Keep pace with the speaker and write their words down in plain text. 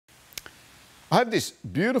I have this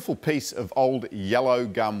beautiful piece of old yellow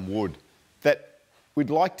gum wood that we'd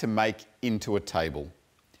like to make into a table.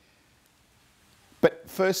 But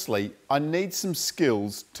firstly, I need some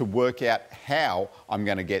skills to work out how I'm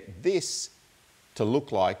going to get this to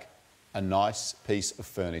look like a nice piece of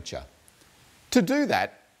furniture. To do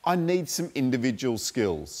that, I need some individual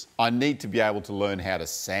skills. I need to be able to learn how to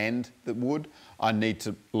sand the wood. I need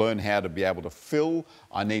to learn how to be able to fill.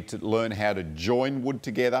 I need to learn how to join wood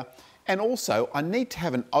together. And also, I need to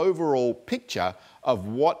have an overall picture of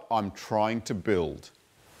what I'm trying to build.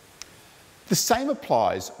 The same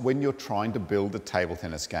applies when you're trying to build a table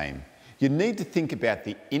tennis game. You need to think about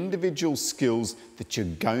the individual skills that you're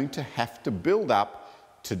going to have to build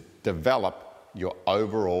up to develop your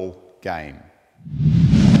overall game.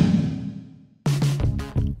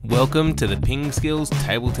 Welcome to the PingSkills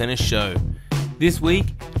Table Tennis Show. This week,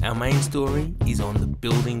 our main story is on the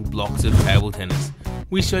building blocks of table tennis.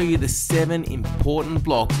 We show you the 7 important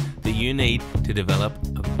blocks that you need to develop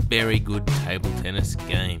a very good table tennis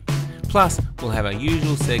game. Plus, we'll have our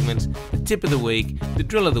usual segments, the tip of the week, the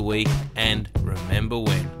drill of the week, and remember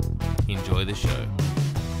when. Enjoy the show.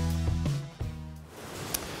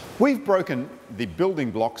 We've broken the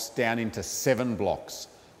building blocks down into 7 blocks.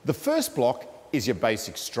 The first block is your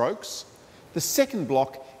basic strokes. The second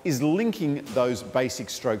block is linking those basic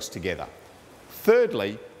strokes together.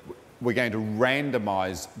 Thirdly, we're going to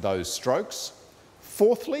randomise those strokes.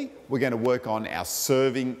 Fourthly, we're going to work on our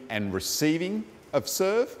serving and receiving of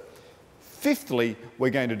serve. Fifthly, we're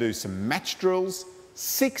going to do some match drills.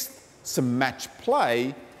 Sixth, some match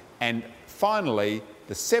play. And finally,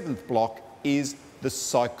 the 7th block is the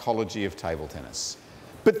psychology of table tennis.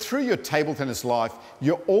 But through your table tennis life,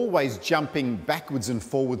 you're always jumping backwards and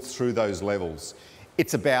forwards through those levels.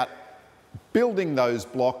 It's about building those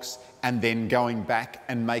blocks and then going back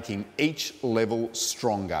and making each level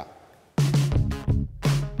stronger.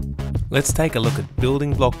 Let's take a look at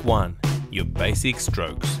building block 1, your basic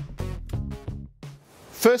strokes.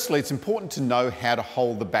 Firstly, it's important to know how to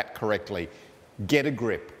hold the bat correctly. Get a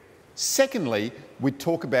grip. Secondly, we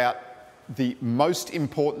talk about the most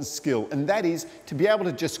important skill, and that is to be able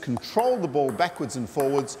to just control the ball backwards and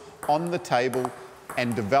forwards on the table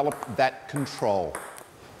and develop that control.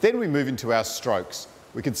 Then we move into our strokes.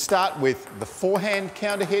 We could start with the forehand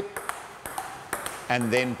counter hit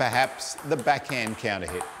and then perhaps the backhand counter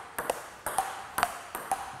hit.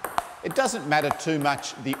 It doesn't matter too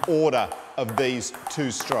much the order of these 2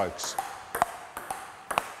 strokes.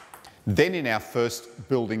 Then in our first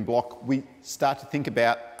building block, we start to think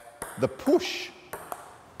about the push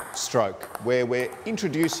stroke, where we're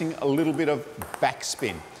introducing a little bit of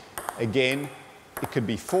backspin. Again, it could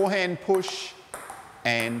be forehand push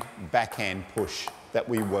and backhand push that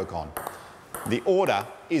we work on. The order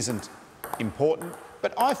isn't important,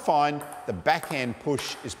 but I find the backhand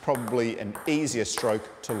push is probably an easier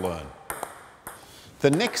stroke to learn. The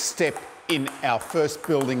next step in our first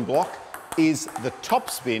building block is the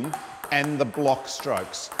topspin and the block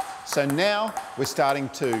strokes. So now we're starting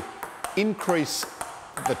to increase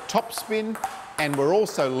the topspin, and we're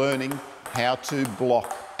also learning how to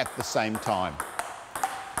block at the same time.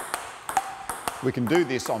 We can do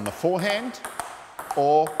this on the forehand,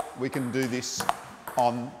 or we can do this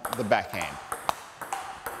on the backhand.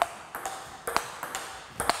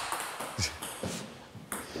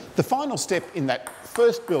 The final step in that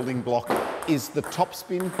first building block is the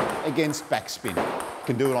topspin against backspin. You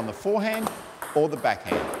can do it on the forehand or the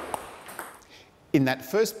backhand. In that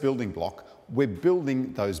first building block, we're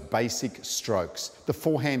building those basic strokes. The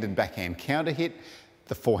forehand and backhand counter hit,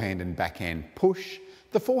 the forehand and backhand push,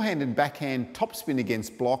 the forehand and backhand topspin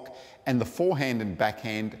against block, and the forehand and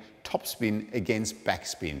backhand topspin against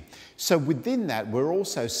backspin. So within that, we're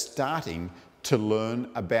also starting to learn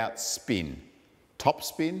about spin,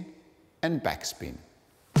 topspin and backspin.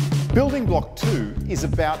 Building block 2 is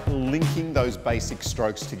about linking those basic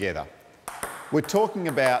strokes together. We're talking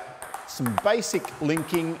about some basic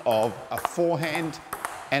linking of a forehand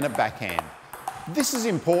and a backhand. This is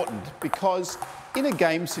important because in a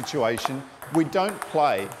game situation, we don't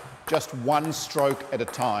play just one stroke at a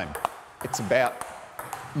time. It's about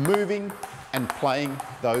moving and playing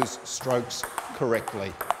those strokes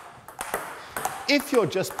correctly. If you're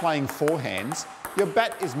just playing forehands, your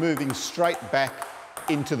bat is moving straight back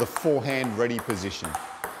into the forehand ready position.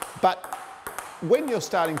 But when you're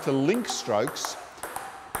starting to link strokes,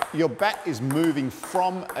 your bat is moving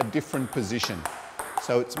from a different position.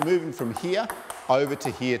 So it's moving from here over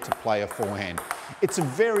to here to play a forehand. It's a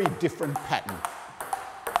very different pattern.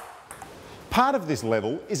 Part of this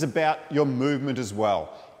level is about your movement as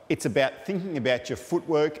well. It's about thinking about your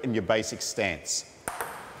footwork and your basic stance.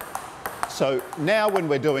 So now when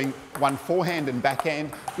we're doing one forehand and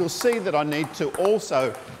backhand, you'll see that I need to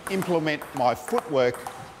also implement my footwork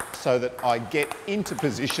so that I get into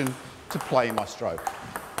position to play my stroke.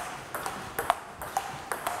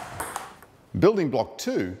 Building block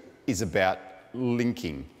 2 is about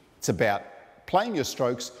linking. It's about playing your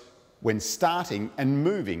strokes when starting and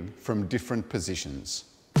moving from different positions.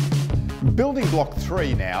 Building block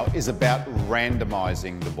 3 now is about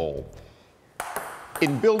randomizing the ball.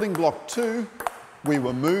 In building block 2, we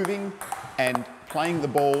were moving and playing the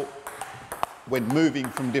ball when moving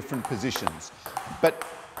from different positions. But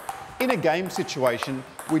in a game situation,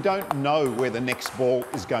 we don't know where the next ball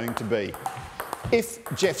is going to be. If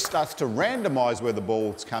Jeff starts to randomise where the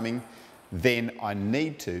ball's coming, then I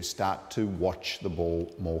need to start to watch the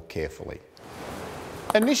ball more carefully.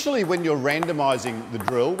 Initially, when you're randomising the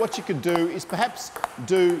drill, what you could do is perhaps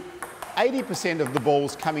do 80% of the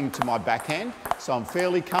balls coming to my backhand, so I'm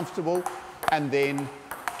fairly comfortable, and then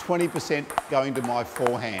 20% going to my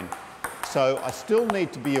forehand. So I still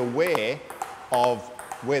need to be aware of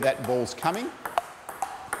where that ball's coming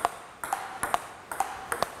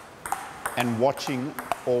and watching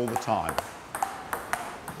all the time.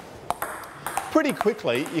 Pretty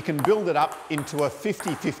quickly, you can build it up into a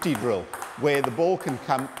 50-50 drill, where the ball can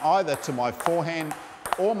come either to my forehand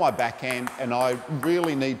or my backhand, and I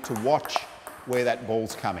really need to watch where that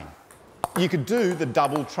ball's coming. You could do the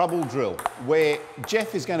double trouble drill, where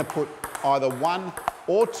Jeff is going to put either 1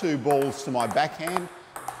 or 2 balls to my backhand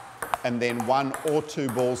and then 1 or 2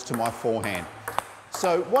 balls to my forehand.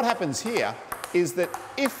 So what happens here is that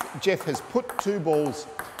if Jeff has put 2 balls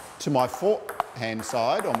to my forehand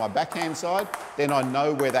side or my backhand side, then I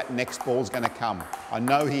know where that next ball's going to come. I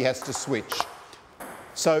know he has to switch.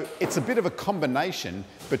 So it's a bit of a combination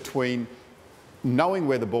between knowing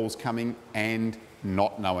where the ball's coming and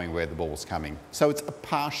not knowing where the ball's coming. So it's a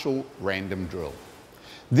partial random drill.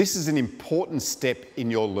 This is an important step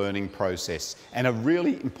in your learning process and a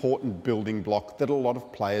really important building block that a lot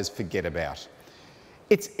of players forget about.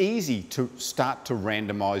 It's easy to start to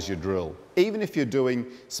randomise your drill. Even if you're doing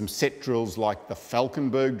some set drills like the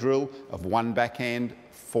Falkenberg drill of 1 backhand,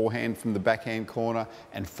 forehand from the backhand corner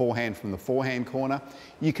and forehand from the forehand corner,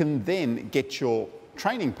 you can then get your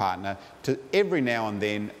training partner to every now and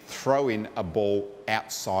then throw in a ball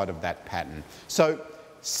outside of that pattern. So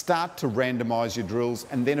start to randomise your drills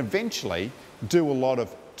and then eventually do a lot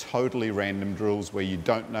of totally random drills where you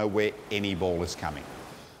don't know where any ball is coming.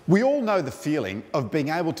 We all know the feeling of being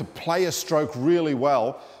able to play a stroke really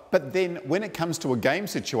well, but then when it comes to a game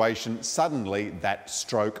situation, suddenly that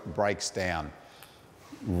stroke breaks down.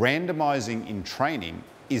 Randomising in training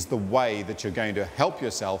is the way that you're going to help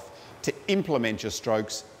yourself to implement your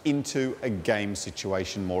strokes into a game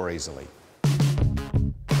situation more easily.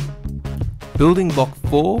 Building block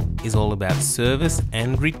 4 is all about service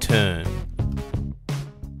and return.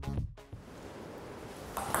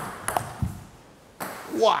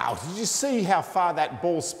 Wow, did you see how far that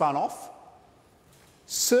ball spun off?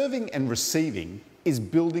 Serving and receiving is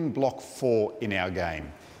building block 4 in our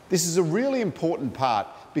game. This is a really important part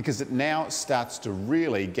because it now starts to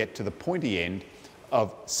really get to the pointy end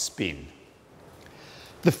of spin.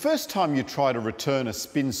 The first time you try to return a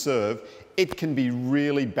spin serve, it can be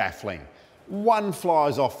really baffling. One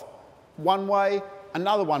flies off one way,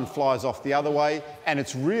 another one flies off the other way, and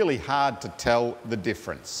it's really hard to tell the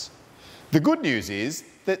difference. The good news is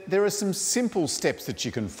that there are some simple steps that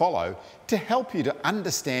you can follow to help you to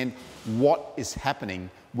understand what is happening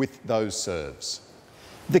with those serves.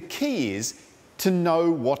 The key is to know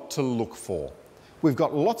what to look for. We've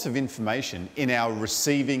got lots of information in our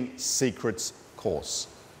Receiving Secrets course.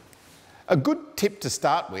 A good tip to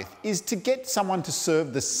start with is to get someone to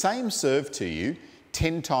serve the same serve to you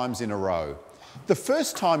 10 times in a row. The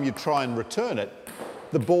first time you try and return it,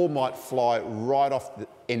 the ball might fly right off the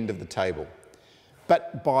end of the table.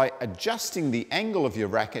 But by adjusting the angle of your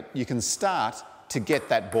racket, you can start to get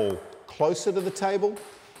that ball closer to the table,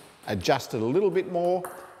 adjust it a little bit more,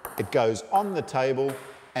 it goes on the table,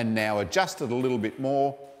 and now adjust it a little bit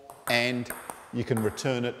more, and you can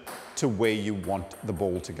return it to where you want the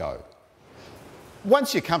ball to go.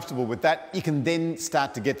 Once you're comfortable with that, you can then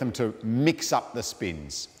start to get them to mix up the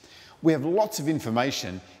spins. We have lots of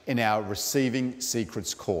information in our Receiving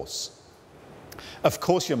Secrets course. Of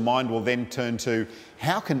course, your mind will then turn to,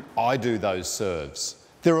 how can I do those serves?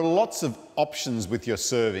 There are lots of options with your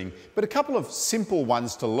serving, but a couple of simple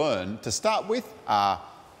ones to learn to start with are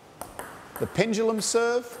the pendulum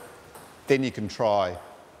serve, then you can try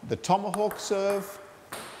the tomahawk serve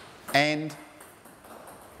and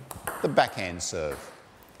the backhand serve.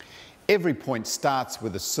 Every point starts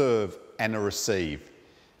with a serve and a receive.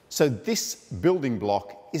 So this building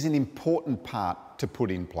block is an important part to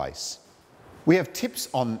put in place. We have tips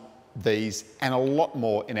on these and a lot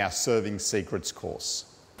more in our Serving Secrets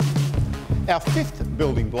course. Our fifth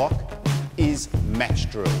building block is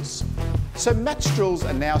match drills. So match drills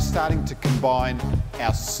are now starting to combine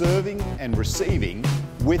our serving and receiving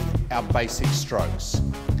with our basic strokes.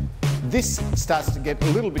 This starts to get a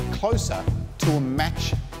little bit closer to a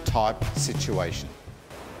match type situation.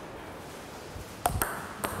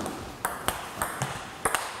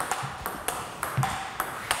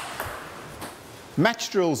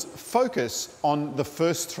 Match drills focus on the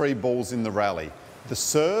first three balls in the rally: the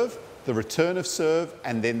serve, the return of serve,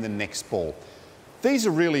 and then the next ball. These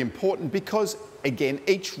are really important because, again,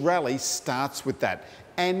 each rally starts with that,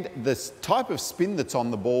 and the type of spin that's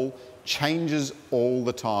on the ball changes all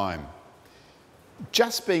the time.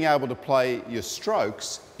 Just being able to play your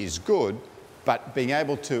strokes is good, but being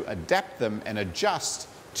able to adapt them and adjust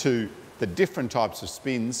to the different types of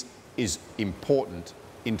spins is important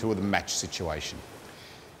into the match situation.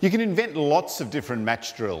 You can invent lots of different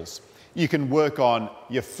match drills. You can work on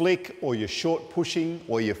your flick or your short pushing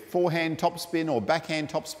or your forehand topspin or backhand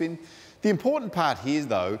topspin. The important part here,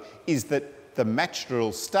 though, is that the match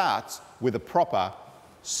drill starts with a proper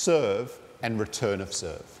serve and return of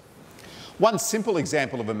serve. One simple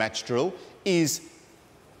example of a match drill is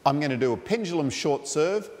I'm going to do a pendulum short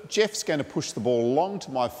serve. Jeff's going to push the ball long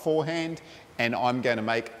to my forehand, and I'm going to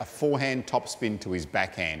make a forehand topspin to his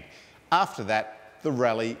backhand. After that, the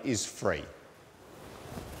rally is free.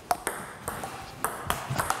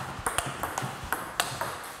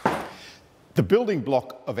 The building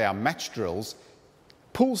block of our match drills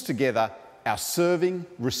pulls together our serving,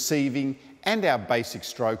 receiving, and our basic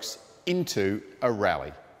strokes into a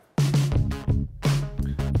rally.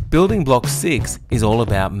 Building block 6 is all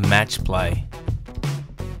about match play.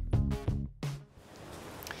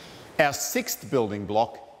 Our sixth building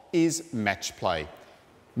block is match play.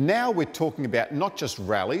 Now we're talking about not just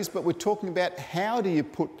rallies, but we're talking about how do you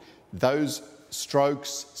put those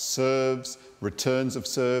strokes, serves, returns of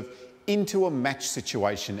serve into a match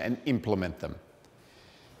situation and implement them.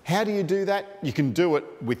 How do you do that? You can do it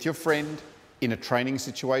with your friend in a training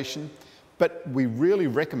situation, but we really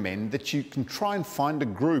recommend that you can try and find a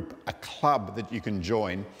group, a club that you can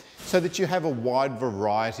join so that you have a wide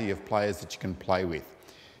variety of players that you can play with.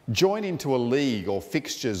 Join into a league or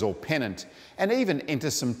fixtures or pennant and even enter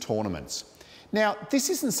some tournaments. Now, this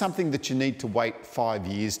isn't something that you need to wait 5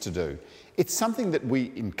 years to do. It's something that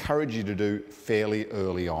we encourage you to do fairly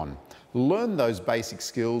early on. Learn those basic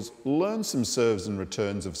skills, learn some serves and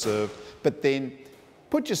returns of serve, but then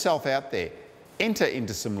put yourself out there, enter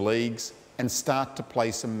into some leagues and start to play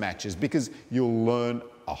some matches because you'll learn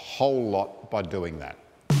a whole lot by doing that.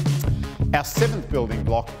 Our seventh building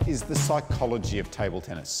block is the psychology of table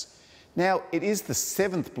tennis. Now, it is the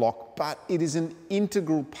seventh block, but it is an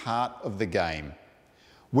integral part of the game.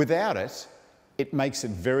 Without it, it makes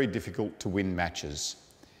it very difficult to win matches.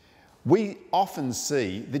 We often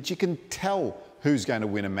see that you can tell who's going to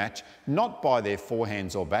win a match, not by their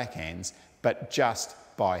forehands or backhands, but just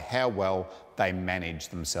by how well they manage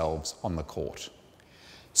themselves on the court.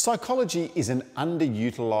 Psychology is an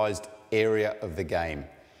underutilised area of the game.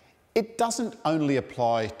 It doesn't only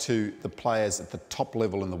apply to the players at the top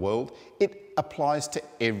level in the world, it applies to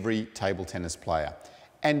every table tennis player.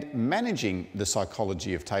 And managing the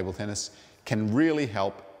psychology of table tennis can really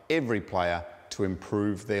help every player to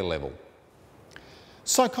improve their level.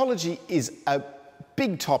 Psychology is a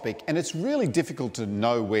big topic and it's really difficult to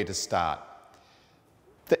know where to start.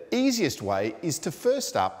 The easiest way is to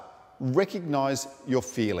first up recognise your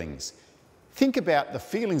feelings. Think about the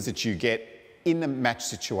feelings that you get in a match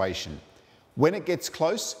situation. When it gets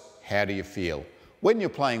close, how do you feel? When you're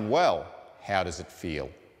playing well, how does it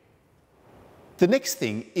feel? The next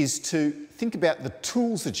thing is to think about the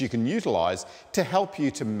tools that you can utilise to help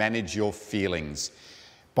you to manage your feelings.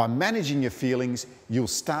 By managing your feelings, you'll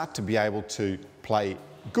start to be able to play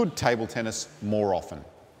good table tennis more often.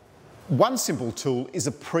 One simple tool is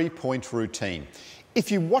a pre-point routine.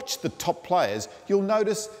 If you watch the top players, you'll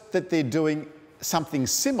notice that they're doing something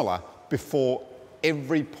similar before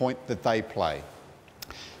every point that they play.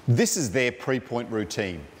 This is their pre-point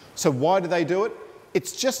routine. So why do they do it?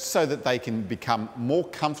 It's just so that they can become more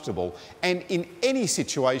comfortable and in any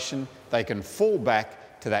situation they can fall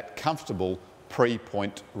back to that comfortable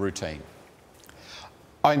pre-point routine.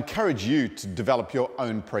 I encourage you to develop your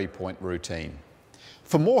own pre-point routine.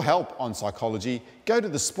 For more help on psychology, go to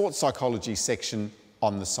the sports psychology section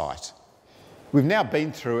on the site. We've now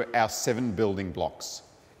been through our 7 building blocks.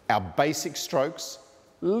 Our basic strokes,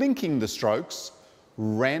 linking the strokes,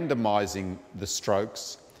 randomising the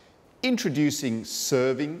strokes, introducing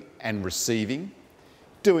serving and receiving,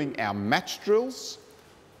 doing our match drills,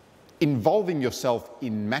 involving yourself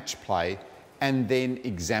in match play, and then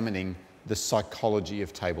examining the psychology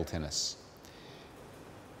of table tennis.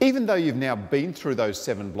 Even though you've now been through those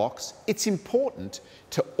 7 blocks, it's important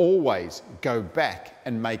to always go back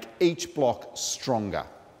and make each block stronger.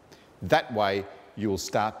 That way, you'll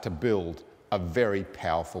start to build a very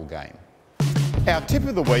powerful game. Our tip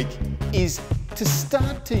of the week is to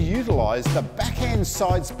start to utilise the backhand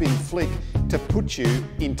side spin flick to put you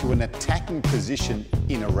into an attacking position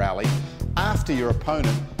in a rally after your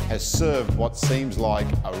opponent has served what seems like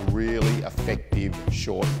a really effective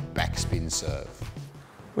short backspin serve.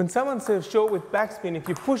 When someone serves short with backspin, if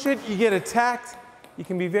you push it, you get attacked. It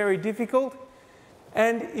can be very difficult.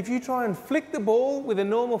 And if you try and flick the ball with a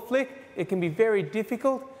normal flick, it can be very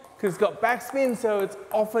difficult because it's got backspin, so it's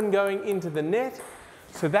often going into the net.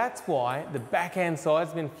 So that's why the backhand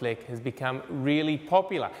sidespin flick has become really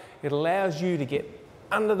popular. It allows you to get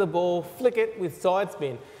under the ball, flick it with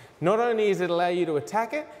sidespin. Not only does it allow you to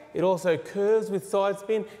attack it, it also curves with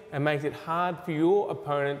sidespin and makes it hard for your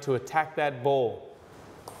opponent to attack that ball.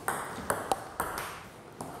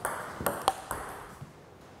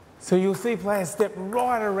 So you'll see players step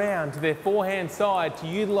right around to their forehand side to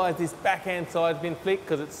utilise this backhand sidespin flick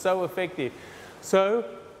because it's so effective. So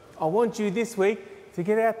I want you this week to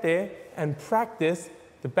get out there and practice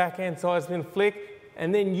the backhand sidespin flick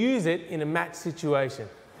and then use it in a match situation.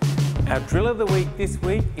 Our drill of the week this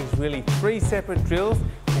week is really 3 separate drills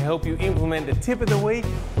to help you implement the tip of the week,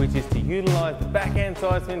 which is to utilise the backhand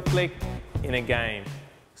sidespin flick in a game.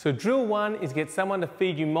 So drill 1 is get someone to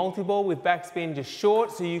feed you multi-ball with backspin just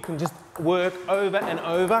short so you can just work over and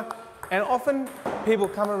over. And often people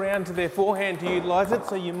come around to their forehand to utilise it,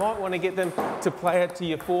 so you might want to get them to play it to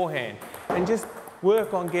your forehand. And just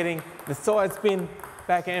work on getting the side spin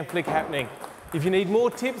backhand flick happening. If you need more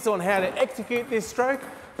tips on how to execute this stroke,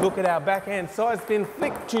 look at our backhand side spin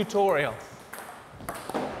flick tutorial.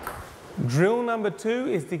 Drill number 2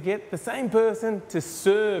 is to get the same person to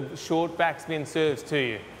serve short backspin serves to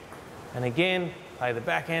you. And again, play the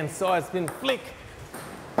backhand side spin flick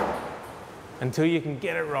until you can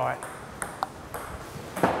get it right.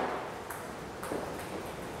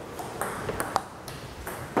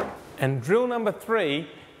 And drill number 3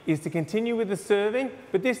 is to continue with the serving,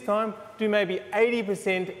 but this time do maybe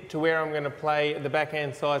 80% to where I'm going to play the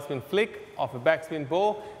backhand side spin flick off a backspin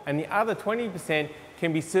ball, and the other 20%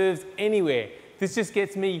 can be serves anywhere. This just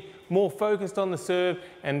gets me more focused on the serve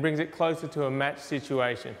and brings it closer to a match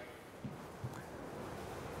situation.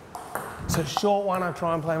 So short one, I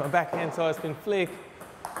try and play my backhand side spin flick,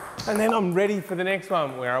 and then I'm ready for the next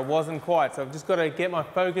one where I wasn't quite, so I've just got to get my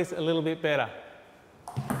focus a little bit better.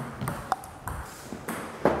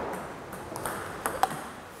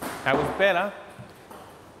 That was better.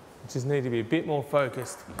 Just need to be a bit more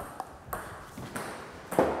focused.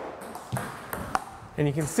 And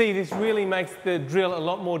you can see this really makes the drill a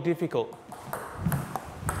lot more difficult.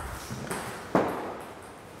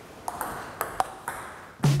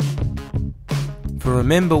 For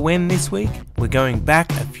Remember When this week, we're going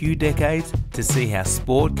back a few decades to see how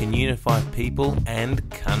sport can unify people and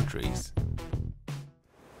countries.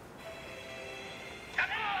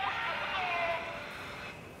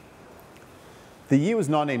 The year was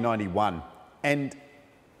 1991 and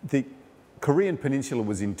the Korean Peninsula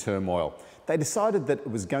was in turmoil. They decided that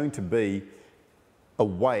it was going to be a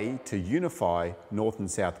way to unify North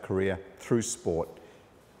and South Korea through sport.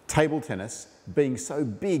 Table tennis, being so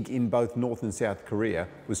big in both North and South Korea,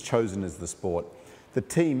 was chosen as the sport. The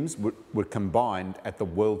teams were combined at the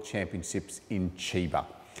World Championships in Chiba.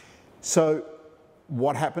 So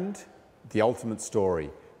what happened? The ultimate story.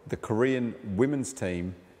 The Korean women's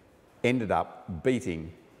team ended up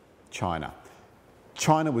beating China.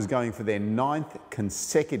 China was going for their 9th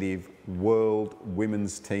consecutive World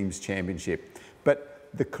Women's Teams Championship. But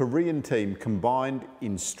the Korean team, combined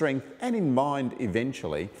in strength and in mind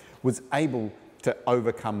eventually, was able to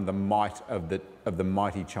overcome the might of the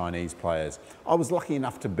mighty Chinese players. I was lucky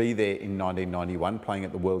enough to be there in 1991 playing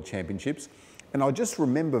at the World Championships, and I just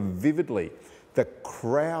remember vividly the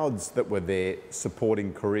crowds that were there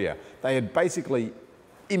supporting Korea. They had basically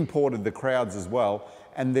imported the crowds as well,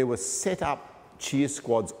 and there were set up cheer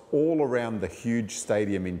squads all around the huge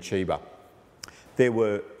stadium in Chiba. There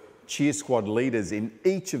were cheer squad leaders in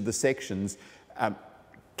each of the sections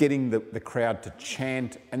getting the crowd to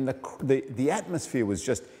chant, and the atmosphere was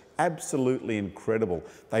just absolutely incredible.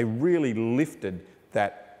 They really lifted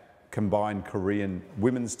that combined Korean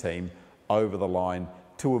women's team over the line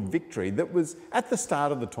to a victory that was, at the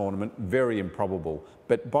start of the tournament, very improbable,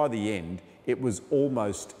 but by the end, it was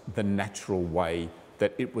almost the natural way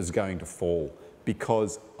that it was going to fall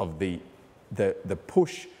because of the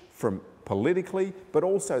push from politically, but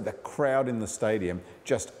also the crowd in the stadium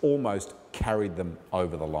just almost carried them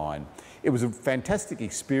over the line. It was a fantastic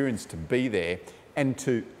experience to be there and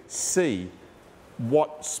to see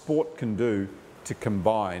what sport can do to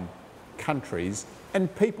combine countries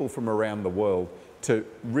and people from around the world to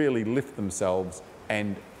really lift themselves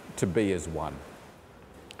and to be as one.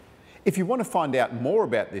 If you want to find out more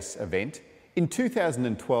about this event, in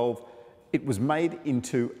 2012 it was made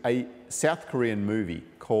into a South Korean movie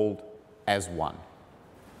called As One.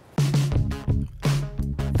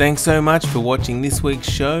 Thanks so much for watching this week's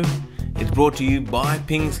show. It's brought to you by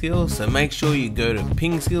PingSkills, so make sure you go to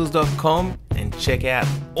pingskills.com and check out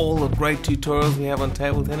all the great tutorials we have on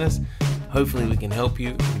table tennis. Hopefully we can help you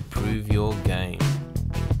improve your game.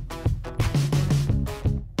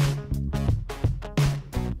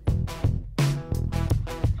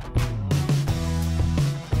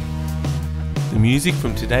 The music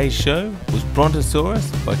from today's show was Brontosaurus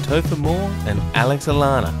by Topher Moore and Alex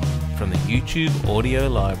Alana from the YouTube audio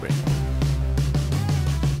library.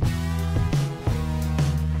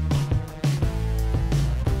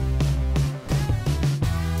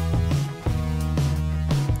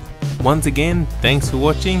 Once again, thanks for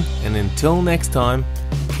watching, and until next time,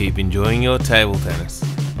 keep enjoying your table tennis.